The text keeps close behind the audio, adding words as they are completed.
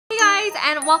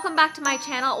guys, and welcome back to my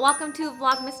channel. Welcome to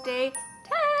Vlogmas Day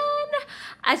 10.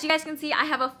 As you guys can see, I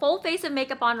have a full face of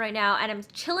makeup on right now and I'm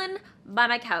chilling by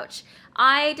my couch.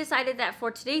 I decided that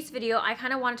for today's video, I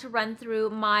kind of wanted to run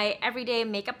through my everyday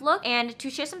makeup look and to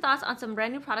share some thoughts on some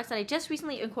brand new products that I just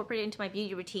recently incorporated into my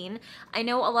beauty routine. I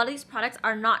know a lot of these products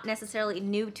are not necessarily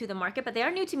new to the market, but they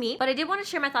are new to me. But I did want to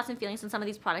share my thoughts and feelings on some of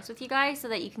these products with you guys so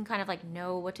that you can kind of like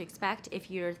know what to expect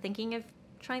if you're thinking of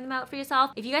trying them out for yourself.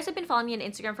 If you guys have been following me on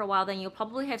Instagram for a while, then you'll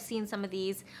probably have seen some of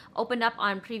these opened up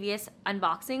on previous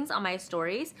unboxings on my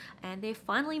stories, and they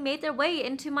finally made their way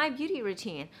into my beauty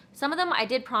routine. Some of them I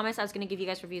did promise I was going to give you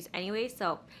guys reviews anyway,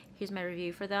 so here's my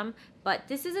review for them. But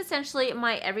this is essentially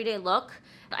my everyday look.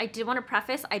 I did want to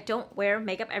preface, I don't wear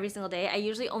makeup every single day. I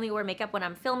usually only wear makeup when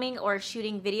I'm filming or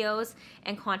shooting videos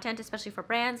and content, especially for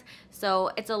brands.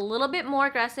 So it's a little bit more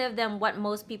aggressive than what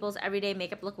most people's everyday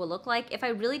makeup look will look like. If I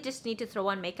really just need to throw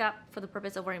on makeup for the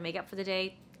purpose of wearing makeup for the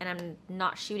day and I'm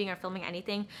not shooting or filming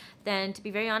anything, then to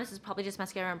be very honest, it's probably just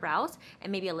mascara and brows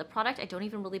and maybe a lip product. I don't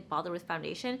even really bother with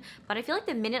foundation. But I feel like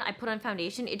the minute I put on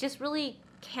foundation, it just really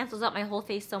cancels out my whole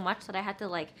face so much that I had to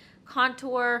like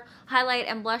contour, highlight,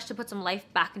 and blush to put some life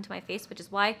back into my face, which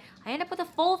is why I end up with a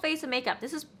full face of makeup.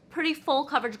 This is pretty full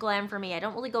coverage glam for me. I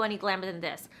don't really go any glammer than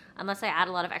this unless I add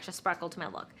a lot of extra sparkle to my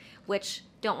look, which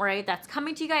don't worry, that's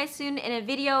coming to you guys soon in a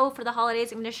video for the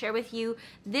holidays. I'm going to share with you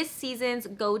this season's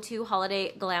go-to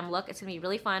holiday glam look. It's going to be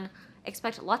really fun.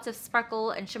 Expect lots of sparkle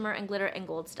and shimmer and glitter and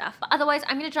gold stuff. But otherwise,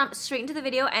 I'm gonna jump straight into the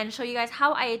video and show you guys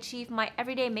how I achieve my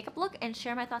everyday makeup look and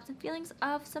share my thoughts and feelings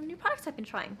of some new products I've been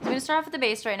trying. So I'm gonna start off with the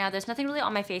base right now. There's nothing really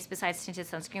on my face besides tinted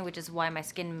sunscreen, which is why my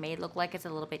skin may look like it's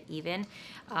a little bit even.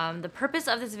 The purpose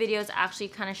of this video is actually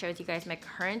kind of share with you guys my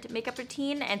current makeup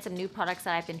routine and some new products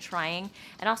that I've been trying,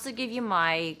 and also give you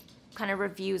my kind of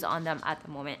reviews on them at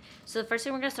the moment. So the first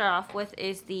thing we're gonna start off with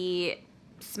is the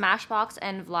Smashbox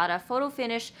and Vlada Photo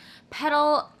Finish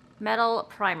Petal Metal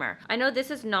Primer. I know this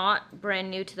is not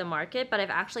brand new to the market, but I've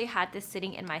actually had this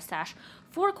sitting in my stash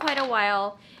for quite a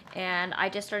while, and I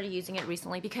just started using it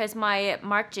recently because my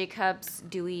Marc Jacobs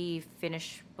Dewy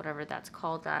Finish, whatever that's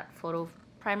called, that photo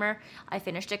primer, I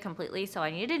finished it completely, so I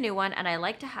needed a new one, and I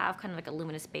like to have kind of like a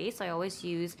luminous base, so I always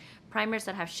use primers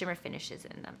that have shimmer finishes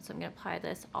in them. So I'm going to apply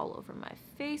this all over my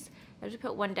face. I just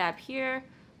put one dab here,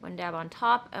 one dab on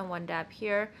top, and one dab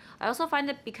here. I also find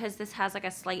that because this has like a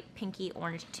slight pinky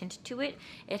orange tint to it,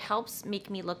 it helps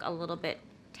make me look a little bit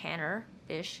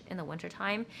tanner-ish in the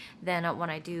wintertime than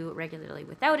when I do regularly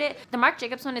without it. The Marc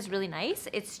Jacobs one is really nice.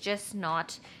 It's just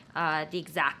not the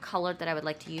exact color that I would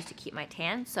like to use to keep my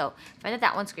tan. So I find that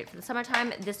that one's great for the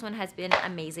summertime. This one has been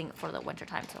amazing for the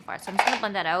wintertime so far. So I'm just gonna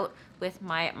blend that out with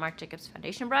my Marc Jacobs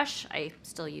foundation brush. I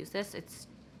still use this. It's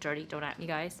dirty, don't at me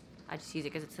guys. I just use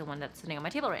it because it's the one that's sitting on my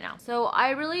table right now. So I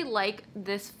really like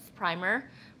this primer,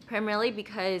 primarily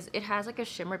because it has like a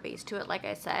shimmer base to it, like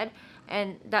I said.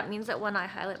 And that means that when I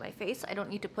highlight my face, I don't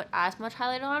need to put as much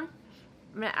highlight on.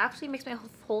 I mean, it actually makes my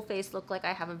whole face look like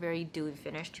I have a very dewy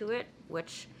finish to it,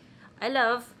 which I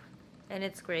love, and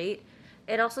it's great.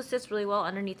 It also sits really well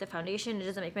underneath the foundation. It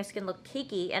doesn't make my skin look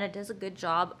cakey, and it does a good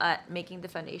job at making the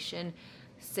foundation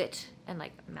sit and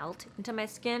like melt into my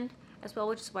skin as well,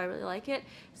 which is why I really like it.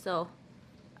 So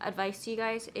advice to you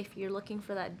guys, if you're looking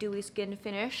for that dewy skin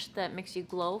finish that makes you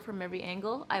glow from every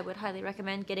angle, I would highly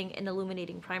recommend getting an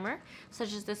illuminating primer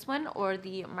such as this one or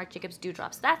the Marc Jacobs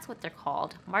Dewdrops. That's what they're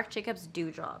called, Marc Jacobs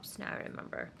Dewdrops. Now I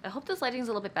remember. I hope this lighting is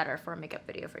a little bit better for a makeup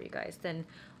video for you guys than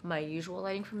my usual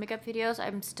lighting for makeup videos.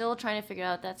 I'm still trying to figure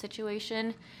out that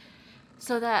situation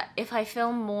so that if I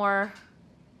film more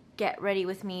get ready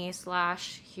with me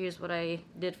slash here's what I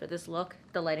did for this look,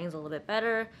 the lighting's a little bit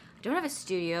better. I don't have a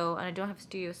studio, and I don't have a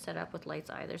studio set up with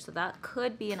lights either, so that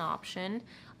could be an option.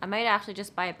 I might actually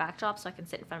just buy a backdrop so I can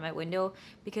sit in front of my window,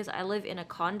 because I live in a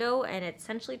condo and it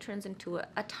essentially turns into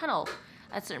a tunnel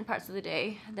at certain parts of the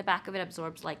day. The back of it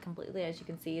absorbs light completely. As you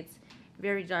can see, it's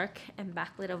very dark and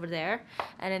backlit over there,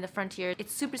 and in the front here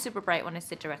it's super super bright when I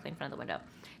sit directly in front of the window.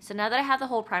 So now that I have the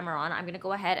whole primer on, I'm gonna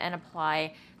go ahead and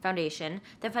apply foundation.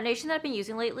 The foundation that I've been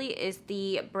using lately is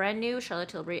the brand new Charlotte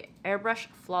Tilbury Airbrush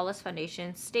Flawless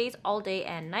Foundation. Stays all day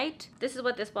and night. This is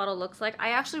what this bottle looks like. I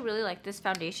actually really like this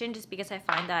foundation just because I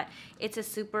find that it's a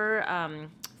super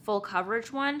full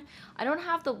coverage one. I don't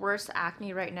have the worst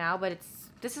acne right now, but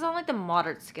this is on like the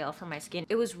moderate scale for my skin.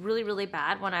 It was really, really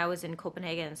bad when I was in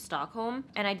Copenhagen and Stockholm,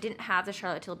 and I didn't have the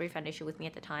Charlotte Tilbury foundation with me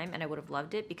at the time, and I would have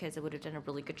loved it because it would have done a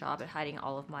really good job at hiding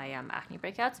all of my acne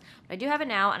breakouts. But I do have it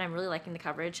now, and I'm really liking the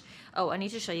coverage. Oh, I need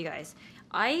to show you guys.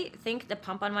 I think the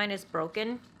pump on mine is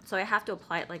broken, so I have to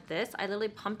apply it like this. I literally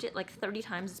pumped it like 30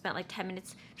 times and spent like 10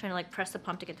 minutes trying to like press the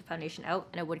pump to get the foundation out,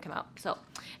 and it wouldn't come out. So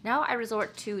now I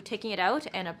resort to taking it out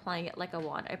and applying it like a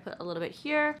wand. I put a little bit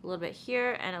here,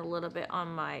 and a little bit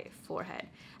on my forehead.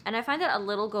 And I find that a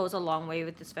little goes a long way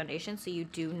with this foundation, so you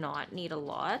do not need a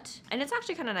lot. And it's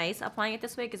actually kind of nice applying it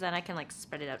this way because then I can like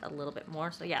spread it out a little bit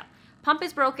more. So yeah, pump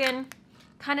is broken.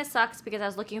 Kind of sucks because I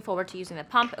was looking forward to using the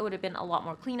pump. It would have been a lot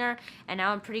more cleaner. And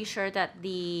now I'm pretty sure that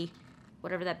the,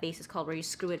 whatever that base is called where you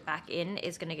screw it back in,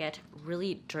 is going to get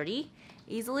really dirty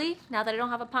easily now that I don't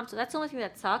have a pump. So that's the only thing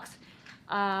that sucks.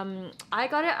 I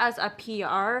got it as a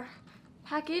PR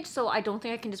package, so I don't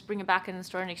think I can just bring it back in the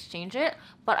store and exchange it.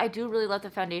 But I do really love the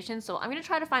foundation, so I'm going to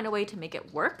try to find a way to make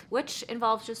it work, which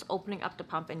involves just opening up the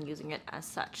pump and using it as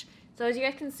such. So as you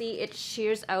guys can see, it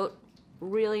shears out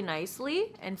really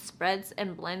nicely and spreads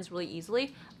and blends really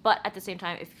easily, but at the same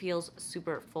time it feels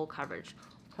super full coverage.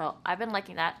 So I've been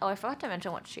liking that. Oh, I forgot to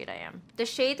mention what shade I am. The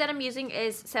shade that I'm using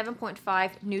is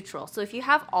 7.5 neutral. So if you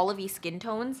have olive-y skin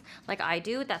tones like I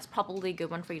do, that's probably a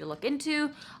good one for you to look into.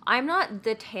 I'm not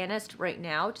the tannest right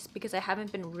now just because I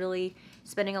haven't been really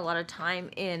spending a lot of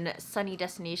time in sunny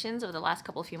destinations over the last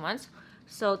few months.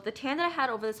 So the tan that I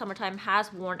had over the summertime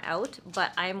has worn out,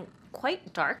 but I'm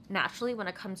quite dark naturally when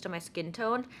it comes to my skin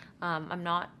tone. I'm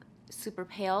not super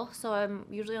pale, so I'm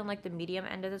usually on like the medium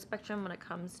end of the spectrum when it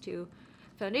comes to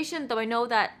foundation, though I know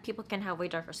that people can have way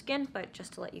darker skin, but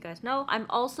just to let you guys know. I'm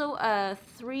also a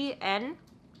 3N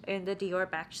in the Dior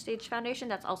Backstage foundation.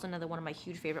 That's also another one of my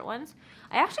huge favorite ones.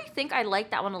 I actually think I like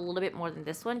that one a little bit more than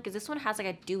this one because this one has like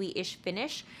a dewy-ish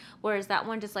finish, whereas that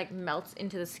one just like melts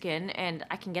into the skin and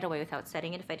I can get away without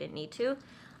setting it if I didn't need to.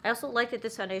 I also like that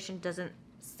this foundation doesn't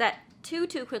set too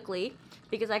quickly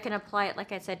because I can apply it,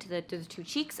 like I said, to the two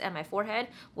cheeks and my forehead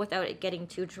without it getting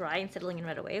too dry and settling in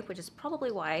right away, which is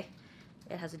probably why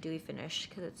it has a dewy finish,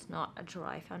 because it's not a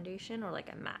dry foundation or like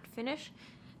a matte finish.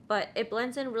 But it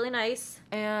blends in really nice.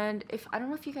 And if I don't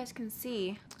know if you guys can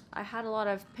see, I had a lot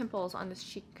of pimples on this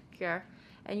cheek here,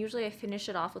 and usually I finish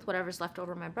it off with whatever's left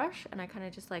over my brush, and I kind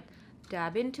of just like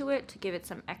dab into it to give it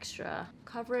some extra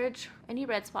coverage, any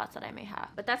red spots that I may have.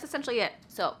 But that's essentially it.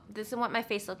 So this is what my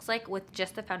face looks like with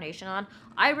just the foundation on.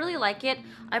 I really like it.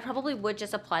 I probably would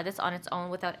just apply this on its own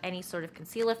without any sort of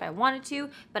concealer if I wanted to,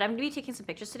 but I'm gonna be taking some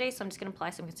pictures today, so I'm just gonna apply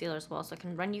some concealer as well so I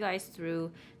can run you guys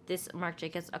through this Marc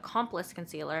Jacobs Accomplice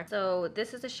concealer. So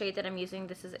this is the shade that I'm using.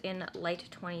 This is in Light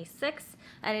 26,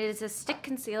 and it is a stick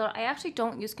concealer. I actually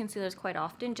don't use concealers quite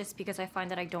often just because I find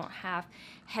that I don't have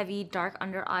heavy dark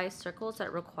under eye circles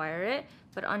that require it.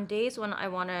 But on days when I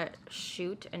want to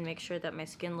shoot and make sure that my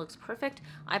skin looks perfect,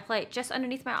 I apply it just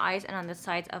underneath my eyes and on the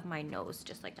sides of my nose,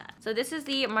 just like that. So this is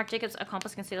the Marc Jacobs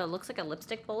Accomplice concealer. It looks like a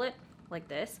lipstick bullet, like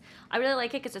this. I really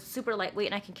like it because it's super lightweight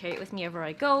and I can carry it with me wherever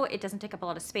I go. It doesn't take up a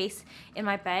lot of space in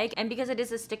my bag, and because it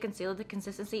is a stick concealer, the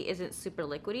consistency isn't super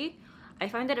liquidy. I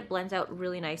find that it blends out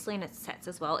really nicely and it sets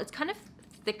as well. It's kind of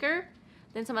thicker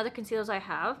than some other concealers I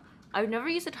have. I've never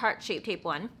used a Tarte Shape Tape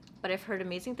one, but I've heard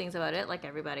amazing things about it, like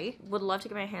everybody. Would love to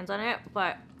get my hands on it,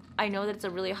 but I know that it's a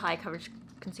really high coverage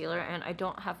concealer and I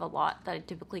don't have a lot that I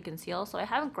typically conceal, so I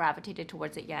haven't gravitated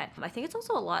towards it yet. I think it's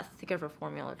also a lot thicker of a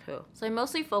formula too. So I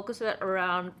mostly focus it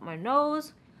around my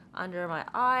nose, under my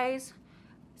eyes.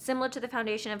 Similar to the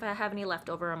foundation, if I have any left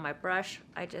over on my brush,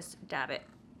 I just dab it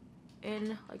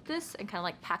in like this and kind of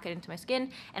like pack it into my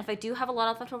skin. And if I do have a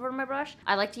lot left over on my brush,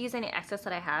 I like to use any excess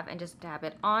that I have and just dab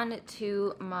it on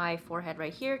to my forehead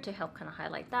right here to help kind of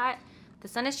highlight that. The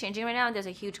sun is changing right now and there's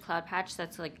a huge cloud patch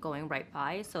that's like going right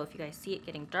by, so if you guys see it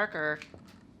getting darker,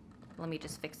 let me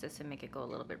just fix this and make it go a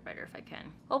little bit brighter if I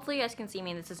can. Hopefully you guys can see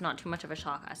me and this is not too much of a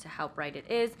shock as to how bright it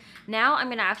is. Now I'm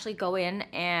gonna actually go in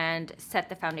and set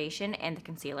the foundation and the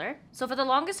concealer. So for the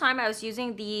longest time I was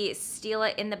using the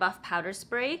Stila In The Buff powder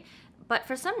spray, but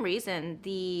for some reason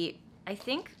I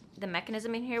think the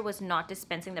mechanism in here was not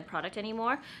dispensing the product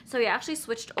anymore. So we actually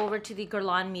switched over to the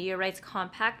Guerlain Meteorites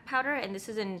Compact Powder, and this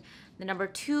is in the number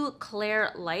 2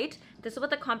 Claire Light. This is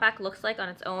what the compact looks like on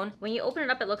its own. When you open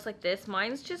it up, it looks like this.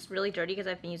 Mine's just really dirty because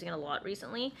I've been using it a lot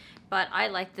recently, but I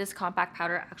like this compact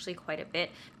powder actually quite a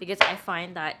bit because I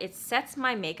find that it sets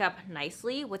my makeup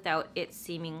nicely without it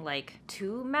seeming like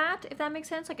too matte, if that makes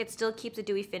sense. Like it still keeps a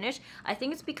dewy finish. I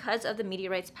think it's because of the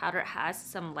Meteorites powder. It has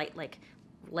some light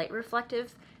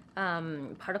reflective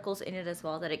particles in it as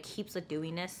well, that it keeps the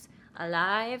dewiness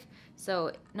alive.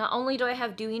 So not only do I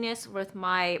have dewiness with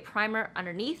my primer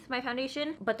underneath my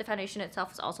foundation, but the foundation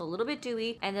itself is also a little bit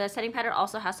dewy, and the setting powder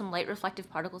also has some light reflective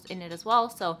particles in it as well,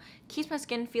 so keeps my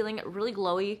skin feeling really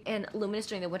glowy and luminous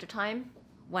during the winter time.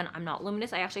 When I'm not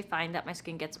luminous, I actually find that my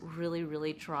skin gets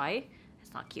really dry.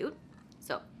 It's not cute.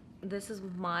 So this is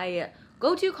my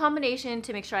go-to combination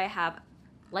to make sure I have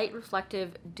light,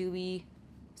 reflective, dewy,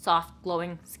 soft,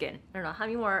 glowing skin. I don't know how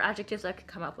many more adjectives I could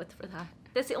come up with for that.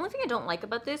 The only thing I don't like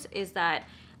about this is that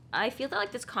I feel that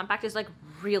like this compact is like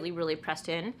really, really pressed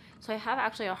in. So I have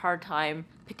actually a hard time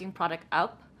picking product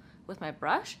up with my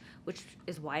brush, which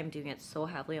is why I'm doing it so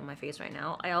heavily on my face right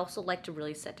now. I also like to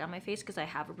really set down my face because I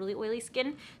have a really oily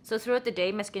skin. So throughout the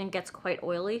day, my skin gets quite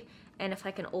oily. And if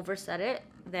I can overset it,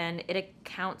 then it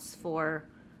accounts for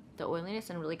the oiliness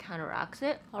and really counteracts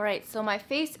it. All right, so my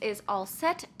face is all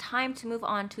set. Time to move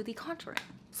on to the contouring.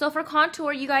 So for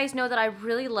contour, you guys know that I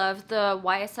really loved the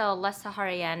YSL Les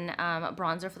Saharienne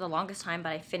bronzer for the longest time,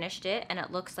 but I finished it and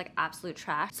it looks like absolute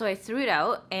trash. So I threw it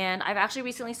out, and I've actually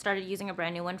recently started using a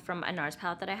brand new one from a NARS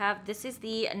palette that I have. This is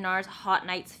the NARS Hot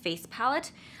Nights Face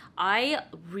Palette. I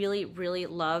really, really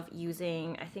love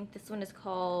using, I think this one is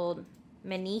called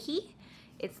Manihi.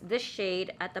 It's this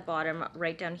shade at the bottom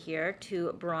right down here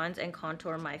to bronze and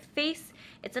contour my face.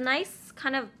 It's a nice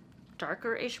kind of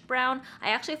darker-ish brown. I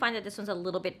actually find that this one's a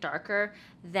little bit darker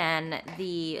than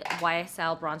the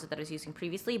YSL bronzer that I was using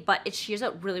previously, but it shears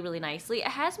out really, really nicely. It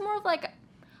has more of like,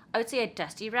 I would say, a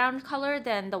dusty brown color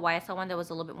than the YSL one that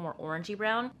was a little bit more orangey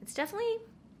brown. It's definitely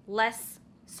less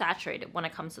saturated when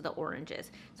it comes to the oranges.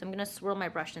 So I'm gonna swirl my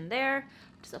brush in there,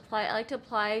 just apply. I like to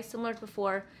apply, similar to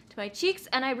before, to my cheeks,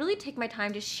 and I really take my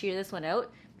time to shear this one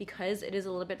out because it is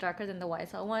a little bit darker than the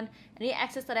YSL one. Any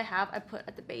excess that I have, I put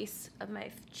at the base of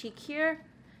my cheek here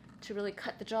to really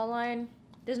cut the jawline.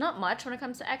 There's not much when it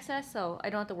comes to excess, so I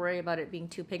don't have to worry about it being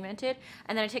too pigmented.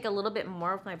 And then I take a little bit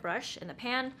more of my brush in the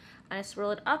pan and I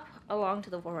swirl it up along to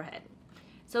the forehead.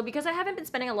 So because I haven't been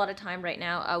spending a lot of time right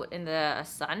now out in the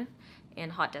sun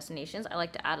in hot destinations, I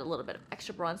like to add a little bit of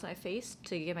extra bronze to my face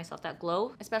to give myself that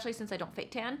glow, especially since I don't fake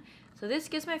tan. So this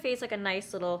gives my face like a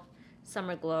nice little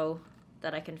summer glow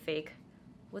that I can fake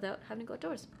without having to go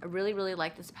outdoors. I really, really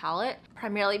like this palette,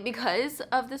 primarily because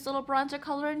of this little bronzer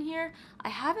color in here. I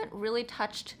haven't really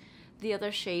touched the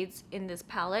other shades in this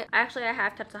palette. Actually, I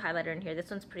have touched the highlighter in here. This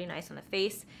one's pretty nice on the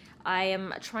face. I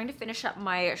am trying to finish up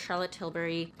my Charlotte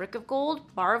Tilbury Brick of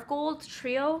Gold, Bar of Gold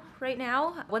trio right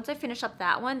now. Once I finish up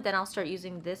that one, then I'll start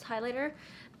using this highlighter.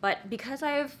 But because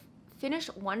I've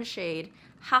finished one shade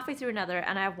halfway through another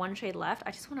and I have one shade left,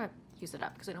 I just want to use it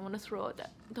up because I don't want to throw out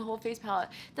the whole face palette.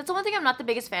 That's the one thing I'm not the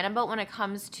biggest fan about when it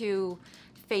comes to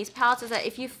face palettes, is that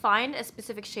if you find a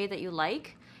specific shade that you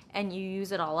like and you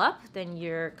use it all up, then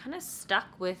you're kind of stuck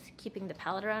with keeping the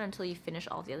palette around until you finish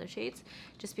all the other shades.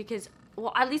 Just because,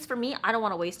 well, at least for me, I don't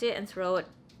want to waste it and throw it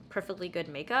perfectly good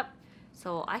makeup.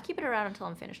 So I keep it around until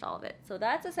I'm finished all of it. So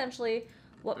that's essentially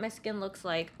what my skin looks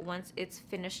like once it's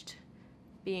finished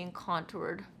being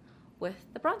contoured with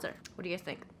the bronzer. What do you guys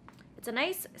think? It's a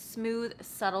nice, smooth,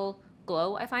 subtle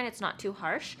glow. I find it's not too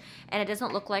harsh, and it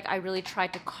doesn't look like I really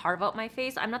tried to carve out my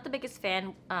face. I'm not the biggest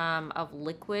fan of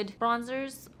liquid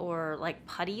bronzers or like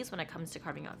putties when it comes to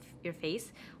carving out your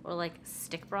face, or like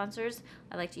stick bronzers.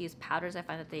 I like to use powders. I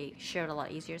find that they shear it a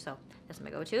lot easier, so that's my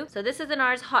go-to. So this is the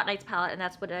NARS Hot Nights palette, and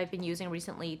that's what I've been using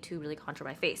recently to really contour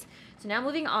my face. So now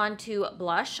moving on to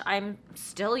blush. I'm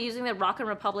still using the Rock &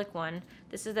 Republic one.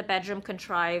 This is the Bedroom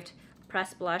Contrived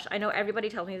Pressed Blush. I know everybody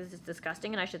tells me this is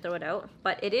disgusting and I should throw it out,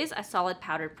 but it is a solid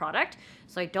powdered product,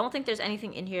 so I don't think there's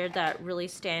anything in here that really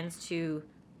stands to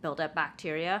build up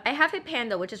bacteria. I have a pan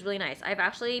though, which is really nice. I've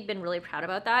actually been really proud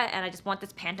about that, and I just want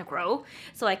this pan to grow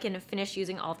so I can finish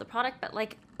using all of the product. But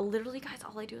like literally guys,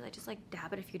 all I do is I just like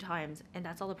dab it a few times and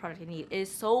that's all the product I need. It is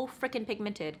so freaking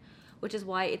pigmented, which is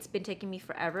why it's been taking me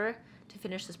forever to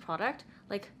finish this product.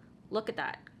 Like, look at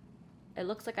that. It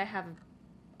looks like I have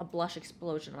a blush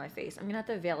explosion on my face. I'm gonna have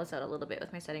to veil this out a little bit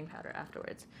with my setting powder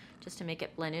afterwards just to make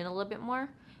it blend in a little bit more.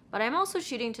 But I'm also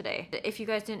shooting today. If you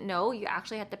guys didn't know, you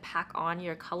actually have to pack on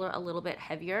your color a little bit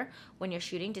heavier when you're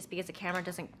shooting, just because the camera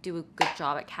doesn't do a good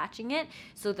job at catching it.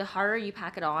 So the harder you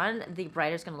pack it on, the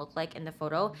brighter it's gonna look like in the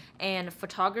photo. And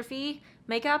photography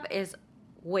makeup is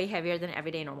way heavier than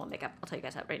everyday normal makeup. I'll tell you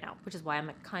guys that right now, which is why I'm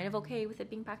like kind of okay with it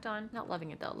being packed on. Not loving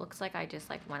it though. It looks like I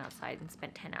just like went outside and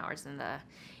spent 10 hours in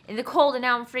the cold and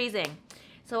now I'm freezing.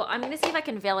 So I'm gonna see if I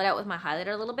can veil it out with my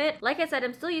highlighter a little bit. Like I said,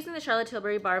 I'm still using the Charlotte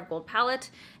Tilbury Bar of Gold palette.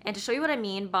 And to show you what I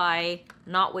mean by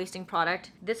not wasting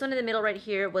product, this one in the middle right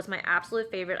here was my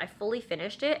absolute favorite. I fully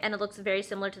finished it, and it looks very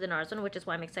similar to the NARS one, which is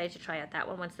why I'm excited to try out that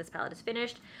one once this palette is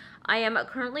finished. I am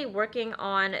currently working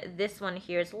on this one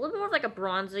here. It's a little bit more of like a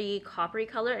bronzy, coppery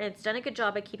color, and it's done a good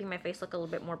job at keeping my face look a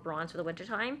little bit more bronze for the winter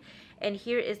time. And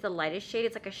here is the lightest shade.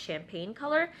 It's like a champagne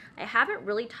color. I haven't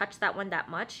really touched that one that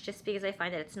much just because I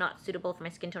find that it's not suitable for my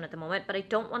skin tone at the moment, but I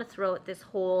don't want to throw out this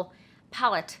whole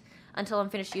palette until I'm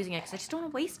finished using it because I just don't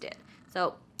want to waste it.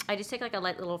 So I just take like a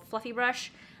light little fluffy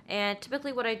brush, and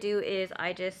typically what I do is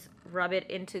I just rub it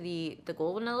into the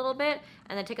gold one a little bit,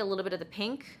 and then take a little bit of the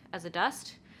pink as a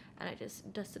dust, and I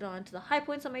just dust it onto the high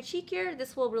points on my cheek here.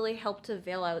 This will really help to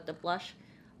veil out the blush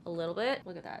a little bit.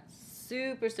 Look at that,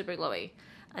 super, super glowy.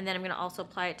 And then I'm gonna also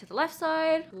apply it to the left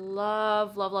side.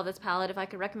 Love, love, love this palette. If I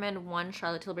could recommend one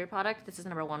Charlotte Tilbury product, this is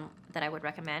number one that I would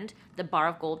recommend, the Bar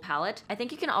of Gold palette. I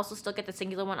think you can also still get the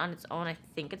singular one on its own. I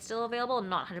think it's still available. I'm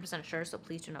not 100% sure, so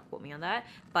please do not quote me on that.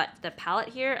 But the palette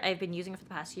here, I've been using it for the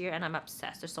past year, and I'm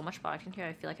obsessed. There's so much product in here,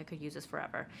 I feel like I could use this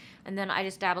forever. And then I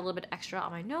just dab a little bit extra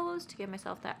on my nose to give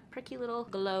myself that pricky little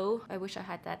glow. I wish I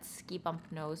had that ski bump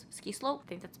nose. Ski slope? I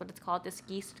think that's what it's called, the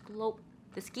ski slope.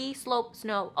 The ski slope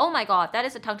snow. Oh my god, that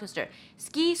is a tongue twister.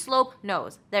 Ski slope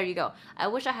nose. There you go. I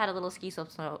wish I had a little ski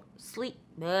slope snow.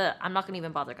 I'm not gonna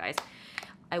even bother, guys.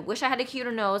 I wish I had a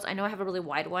cuter nose. I know I have a really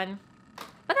wide one,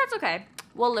 but that's okay.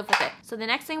 We'll live with it. So the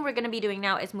next thing we're gonna be doing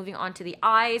now is moving on to the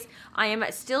eyes. I am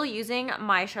still using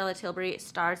my Charlotte Tilbury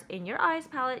Stars in Your Eyes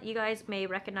palette. You guys may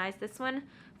recognize this one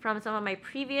from some of my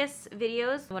previous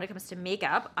videos when it comes to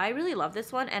makeup. I really love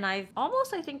this one, and I've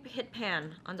almost, I think, hit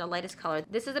pan on the lightest color.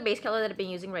 This is the base color that I've been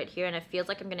using right here, and it feels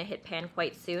like I'm gonna hit pan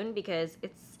quite soon because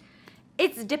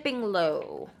it's dipping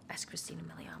low, as Christina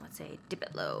Milian would say, dip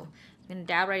it low. I'm gonna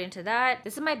dab right into that.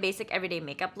 This is my basic everyday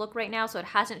makeup look right now, so it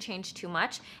hasn't changed too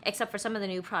much, except for some of the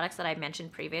new products that I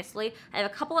mentioned previously. I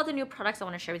have a couple other new products I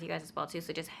wanna share with you guys as well too,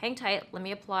 so just hang tight. Let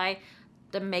me apply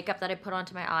the makeup that I put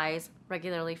onto my eyes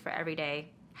regularly for every day.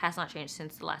 Has not changed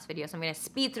since the last video, so I'm gonna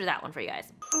speed through that one for you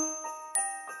guys.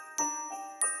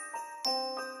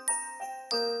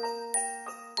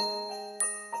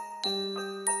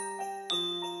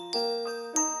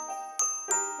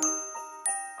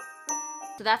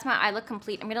 So that's my eye look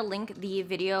complete. I'm gonna link the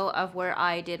video of where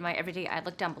I did my everyday eye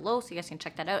look down below, so you guys can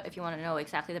check that out if you wanna know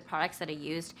exactly the products that I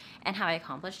used and how I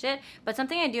accomplished it. But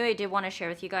something I did wanna share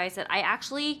with you guys that I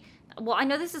actually, well, I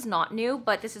know this is not new,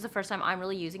 but this is the first time I'm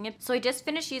really using it. So I just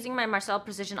finished using my Marcel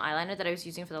Precision eyeliner that I was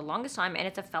using for the longest time, and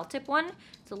it's a felt tip one.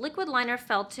 It's a liquid liner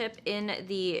felt tip in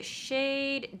the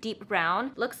shade Deep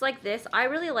Brown. Looks like this. I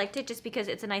really liked it just because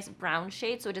it's a nice brown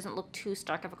shade, so it doesn't look too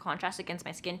stark of a contrast against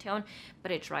my skin tone, but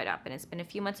it dried up, and it's been a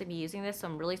few months of me using this, so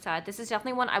I'm really sad. This is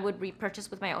definitely one I would repurchase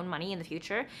with my own money in the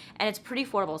future, and it's pretty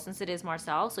affordable since it is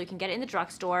Marcel, so you can get it in the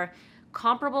drugstore.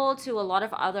 Comparable to a lot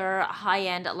of other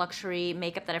high-end luxury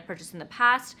makeup that I've purchased in the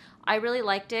past. I really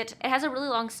liked it. It has a really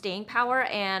long staying power,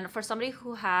 and for somebody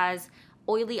who has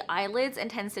oily eyelids and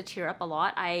tends to tear up a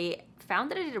lot, I found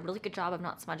that it did a really good job of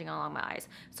not smudging along my eyes.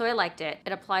 So I liked it.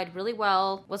 It applied really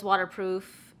well, was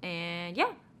waterproof, and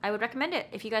yeah, I would recommend it.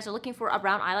 If you guys are looking for a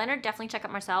brown eyeliner, definitely check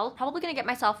out Marcel. Probably gonna get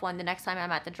myself one the next time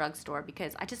I'm at the drugstore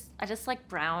because I just like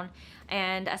brown.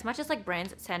 And as much as like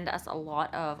brands send us a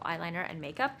lot of eyeliner and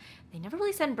makeup, they never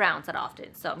really send browns that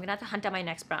often. So I'm gonna have to hunt down my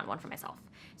next brown one for myself.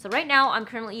 So right now I'm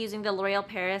currently using the L'Oreal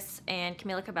Paris and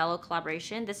Camila Cabello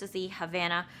collaboration. This is the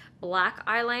Havana black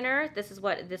eyeliner. This is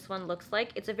what this one looks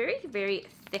like. It's a very, very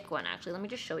thick one actually. Let me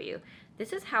just show you.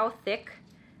 This is how thick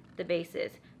the base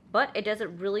is. But it does a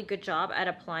really good job at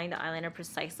applying the eyeliner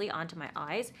precisely onto my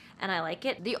eyes, and I like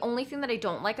it. The only thing that I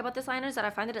don't like about this eyeliner is that I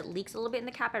find that it leaks a little bit in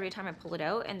the cap every time I pull it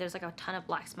out, and there's like a ton of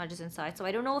black smudges inside, so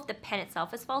I don't know if the pen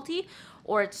itself is faulty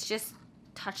or it's just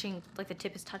touching, like the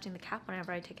tip is touching the cap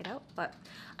whenever I take it out. But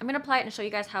I'm gonna apply it and show you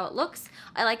guys how it looks.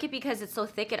 I like it because it's so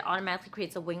thick it automatically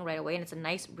creates a wing right away, and it's a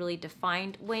nice, really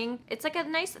defined wing. It's like a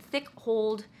nice thick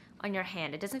hold on your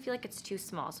hand. It doesn't feel like it's too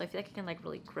small, so I feel like I can like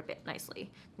really grip it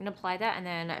nicely. I'm gonna apply that and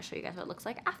then show you guys what it looks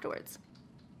like afterwards.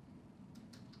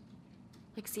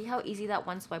 Like, see how easy that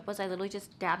one swipe was? I literally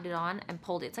just dabbed it on and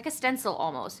pulled it. It's like a stencil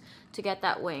almost to get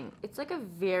that wing. It's like a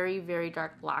very, very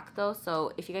dark black though,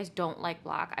 so if you guys don't like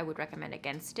black, I would recommend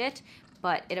against it,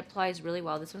 but it applies really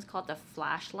well. This one's called the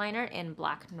Flash Liner in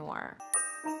Black Noir.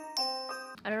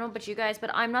 I don't know about you guys,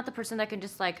 but I'm not the person that can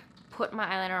just like put my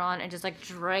eyeliner on and just like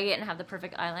drag it and have the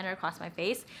perfect eyeliner across my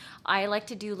face. I like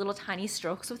to do little tiny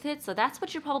strokes with it, so that's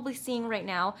what you're probably seeing right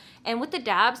now. And with the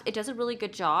dabs, it does a really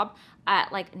good job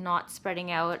at like not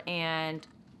spreading out and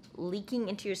leaking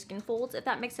into your skin folds, if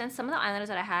that makes sense. Some of the eyeliners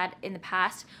that I had in the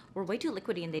past were way too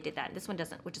liquidy and they did that. This one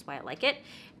doesn't, which is why I like it.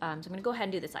 So I'm gonna go ahead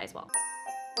and do this eye as well.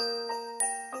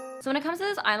 So when it comes to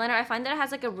this eyeliner, I find that it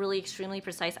has like a really extremely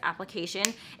precise application.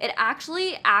 It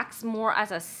actually acts more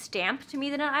as a stamp to me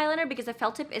than an eyeliner because the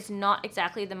felt tip is not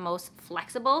exactly the most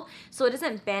flexible. So it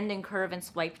doesn't bend and curve and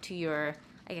swipe to your,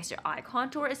 I guess, your eye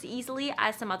contour as easily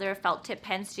as some other felt tip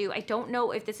pens do. I don't know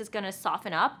if this is gonna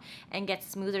soften up and get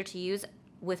smoother to use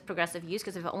with progressive use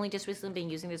because I've only just recently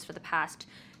been using this for the past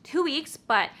 2 weeks,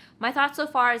 but my thought so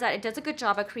far is that it does a good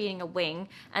job at creating a wing.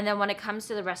 And then when it comes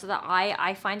to the rest of the eye,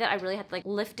 I find that I really have to like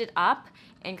lift it up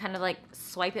and kind of like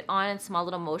swipe it on in small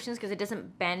little motions because it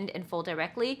doesn't bend and fold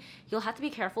directly. You'll have to be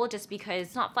careful just because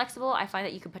it's not flexible. I find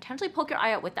that you could potentially poke your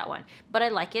eye out with that one, but I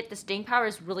like it. The staying power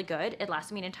is really good. It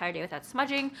lasts me an entire day without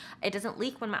smudging. It doesn't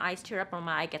leak when my eyes tear up or when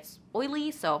my eye gets oily,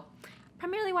 so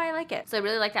primarily why I like it. So I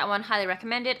really like that one, highly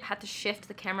recommend it. I had to shift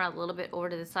the camera a little bit over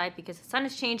to the side because the sun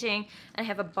is changing and I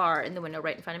have a bar in the window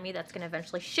right in front of me that's gonna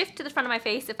eventually shift to the front of my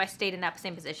face if I stayed in that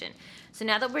same position. So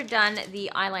now that we're done the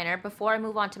eyeliner, before I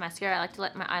move on to mascara, I like to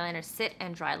let my eyeliner sit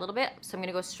and dry a little bit. So I'm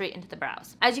gonna go straight into the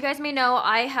brows. As you guys may know,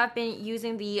 I have been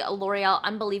using the L'Oreal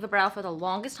Unbelievabrow for the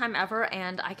longest time ever,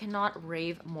 and I cannot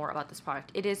rave more about this product.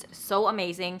 It is so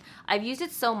amazing. I've used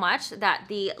it so much that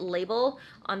the label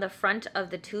on the front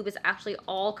of the tube is actually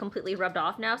all completely rubbed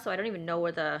off now, so I don't even know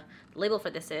where the label for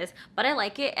this is, but I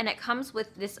like it. And it comes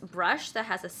with this brush that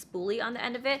has a spoolie on the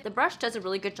end of it. The brush does a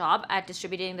really good job at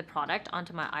distributing the product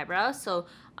onto my eyebrows, so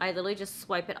I literally just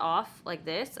swipe it off like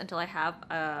this until I have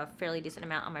a fairly decent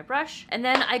amount on my brush, and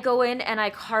then I go in and I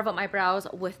carve up my brows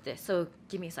with this. So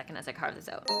give me a second as I carve this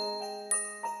out.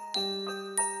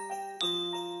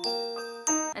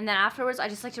 And then afterwards, I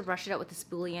just like to brush it out with the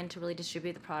spoolie in to really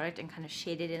distribute the product and kind of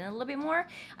shade it in a little bit more.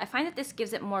 I find that this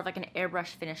gives it more of like an airbrush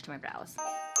finish to my brows.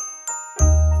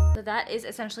 So that is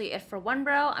essentially it for one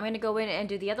brow. I'm going to go in and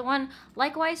do the other one.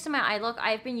 Likewise to my eye look,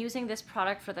 I've been using this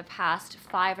product for the past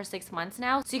 5 or 6 months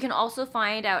now. So you can also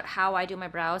find out how I do my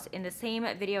brows in the same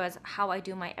video as how I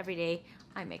do my everyday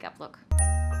eye makeup look.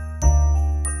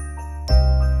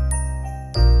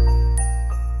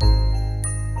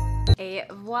 Et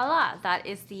voila, that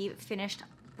is the finished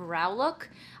brow look.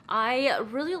 I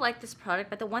really like this product,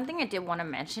 but the one thing I did want to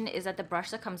mention is that the brush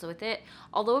that comes with it,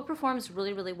 although it performs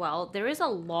really, really well, there is a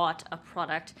lot of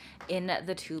product in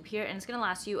the tube here, and it's going to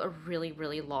last you a really,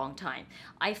 really long time.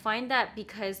 I find that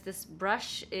because this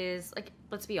brush is, like,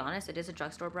 let's be honest, it is a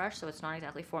drugstore brush, so it's not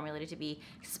exactly formulated to be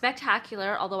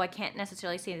spectacular, although I can't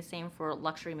necessarily say the same for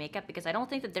luxury makeup because I don't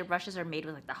think that their brushes are made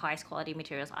with like the highest quality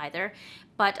materials either.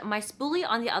 But my spoolie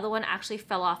on the other one actually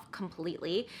fell off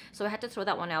completely, so I had to throw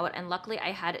that one out, and luckily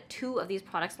I had 2 of these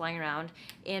products lying around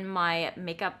in my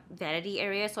makeup vanity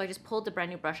area, so I just pulled the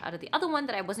brand new brush out of the other one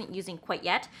that I wasn't using quite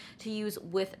yet to use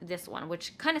with this one,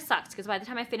 which kind of sucks because by the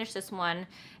time I finish this one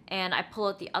and I pull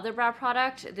out the other brow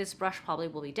product, this brush probably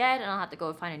will be dead and I'll have to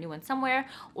go find a new one somewhere,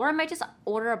 or I might just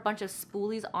order a bunch of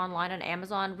spoolies online on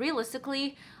Amazon.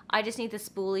 Realistically, I just need the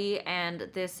spoolie and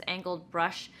this angled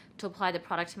brush to apply the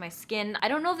product to my skin. I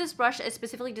don't know if this brush is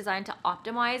specifically designed to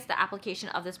optimize the application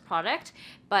of this product,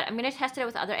 but I'm going to test it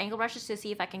with other angle brushes to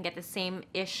see if I can get the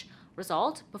same-ish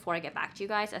result before I get back to you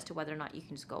guys as to whether or not you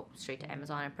can just go straight to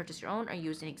Amazon and purchase your own or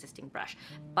use an existing brush.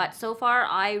 But so far,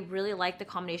 I really like the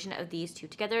combination of these two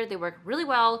together. They work really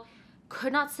well.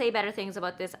 Could not say better things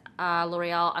about this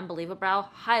L'Oreal Unbelievabrow.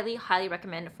 Highly, highly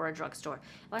recommend for a drugstore.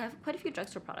 Well, I have quite a few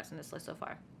drugstore products on this list so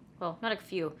far. Well, not a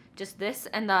few, just this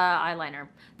and the eyeliner.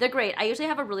 They're great. I usually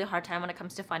have a really hard time when it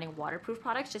comes to finding waterproof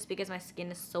products just because my skin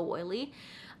is so oily.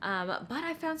 But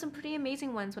I found some pretty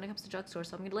amazing ones when it comes to drugstore,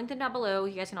 so I'm going to link them down below.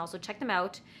 You guys can also check them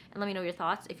out and let me know your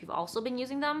thoughts if you've also been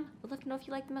using them. I'd love to know if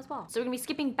you like them as well. So we're going to be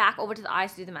skipping back over to the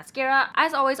eyes to do the mascara.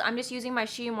 As always, I'm just using my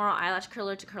Shiimura eyelash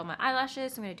curler to curl my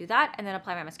eyelashes. So I'm going to do that and then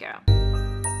apply my mascara.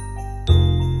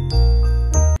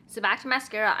 So back to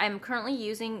mascara, I'm currently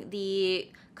using the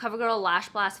CoverGirl Lash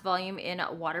Blast Volume in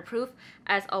Waterproof.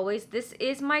 As always, this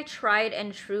is my tried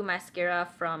and true mascara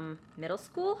from middle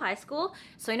school, high school.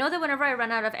 So I know that whenever I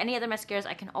run out of any other mascaras,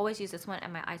 I can always use this one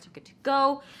and my eyes are good to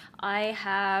go. I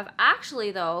have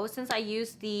actually though, since I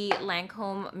used the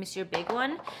Lancome Monsieur Big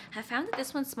one, I found that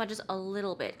this one smudges a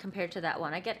little bit compared to that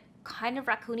one. I get kind of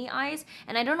raccoony eyes,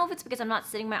 and I don't know if it's because I'm not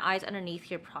sitting my eyes underneath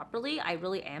here properly. I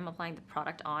really am applying the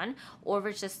product on, or if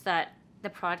it's just that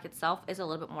the product itself is a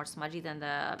little bit more smudgy than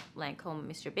the Lancome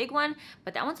Mr. Big one,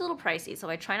 but that one's a little pricey, so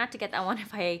I try not to get that one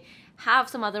if I have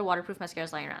some other waterproof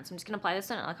mascaras lying around. So I'm just gonna apply this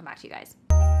one and I'll come back to you guys.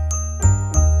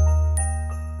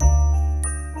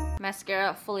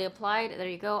 Mascara fully applied. There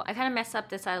you go. I kind of messed up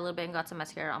this side a little bit and got some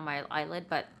mascara on my eyelid,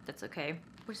 but that's okay.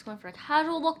 We're just going for a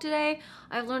casual look today.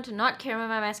 I've learned to not care when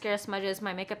my mascara smudges.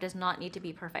 My makeup does not need to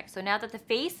be perfect. So now that the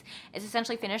face is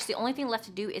essentially finished, the only thing left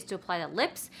to do is to apply the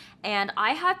lips. And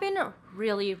I have been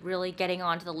really, really getting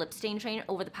onto the lip stain train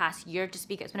over the past year, just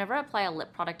because whenever I apply a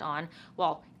lip product on,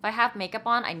 well, if I have makeup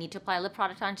on, I need to apply a lip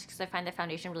product on just because I find the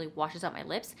foundation really washes out my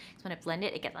lips. So when I blend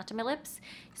it, it gets onto my lips.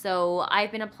 So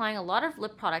I've been applying a lot of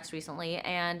lip products recently,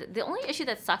 and the only issue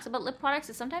that sucks about lip products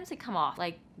is sometimes they come off,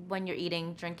 like when you're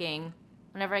eating, drinking.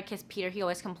 Whenever I kiss Peter, he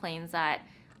always complains that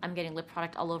I'm getting lip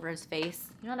product all over his face.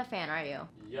 You're not a fan, are you?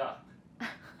 Yeah.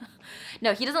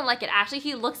 No, he doesn't like it. Actually,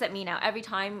 he looks at me now every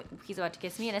time he's about to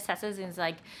kiss me and assesses and is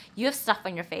like, you have stuff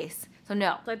on your face. So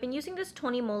no. So I've been using this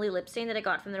Tony Moly lip stain that I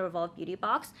got from the Revolve Beauty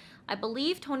box. I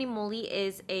believe Tony Moly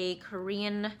is a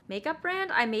Korean makeup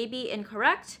brand. I may be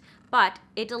incorrect, but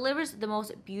it delivers the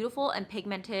most beautiful and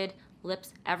pigmented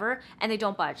lips ever, and they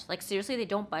don't budge. Like seriously, they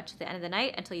don't budge to the end of the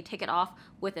night until you take it off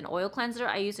with an oil cleanser.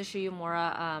 I use the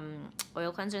Shuyumura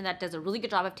oil cleanser, and that does a really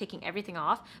good job of taking everything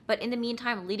off. But in the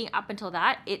meantime, leading up until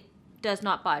that, it does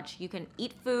not budge. You can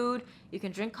eat food, you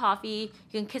can drink coffee,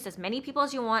 you can kiss as many people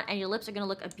as you want, and your lips are gonna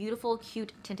look a beautiful,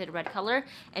 cute, tinted red color.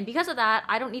 And because of that,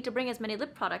 I don't need to bring as many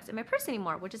lip products in my purse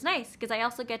anymore, which is nice, because I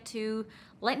also get to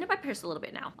lighten up my purse a little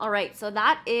bit now. All right, so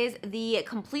that is the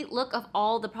complete look of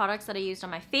all the products that I used on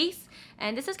my face.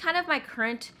 And this is kind of my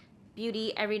current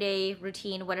beauty everyday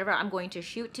routine, whatever I'm going to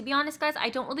shoot. To be honest, guys, I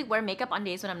don't really wear makeup on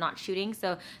days when I'm not shooting,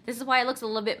 so this is why it looks a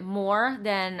little bit more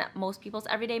than most people's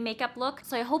everyday makeup look.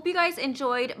 So I hope you guys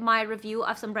enjoyed my review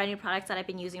of some brand new products that I've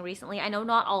been using recently. I know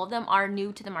not all of them are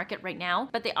new to the market right now,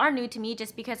 but they are new to me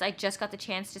just because I just got the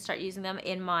chance to start using them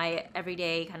in my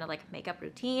everyday kind of like makeup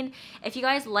routine. If you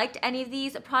guys liked any of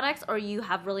these products or you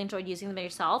have really enjoyed using them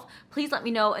yourself, please let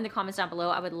me know in the comments down below.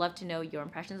 I would love to know your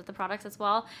impressions of the products as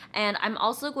well. And I'm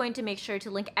also going to make sure to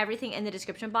link everything in the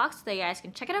description box so that you guys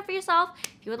can check it out for yourself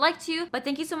if you would like to. But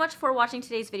thank you so much for watching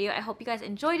today's video. I hope you guys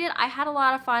enjoyed it. I had a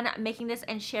lot of fun making this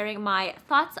and sharing my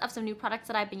thoughts of some new products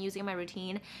that I've been using in my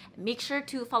routine. Make sure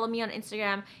to follow me on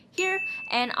Instagram here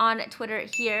and on Twitter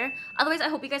here. Otherwise, I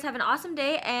hope you guys have an awesome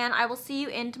day, and I will see you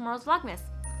in tomorrow's Vlogmas.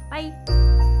 Bye!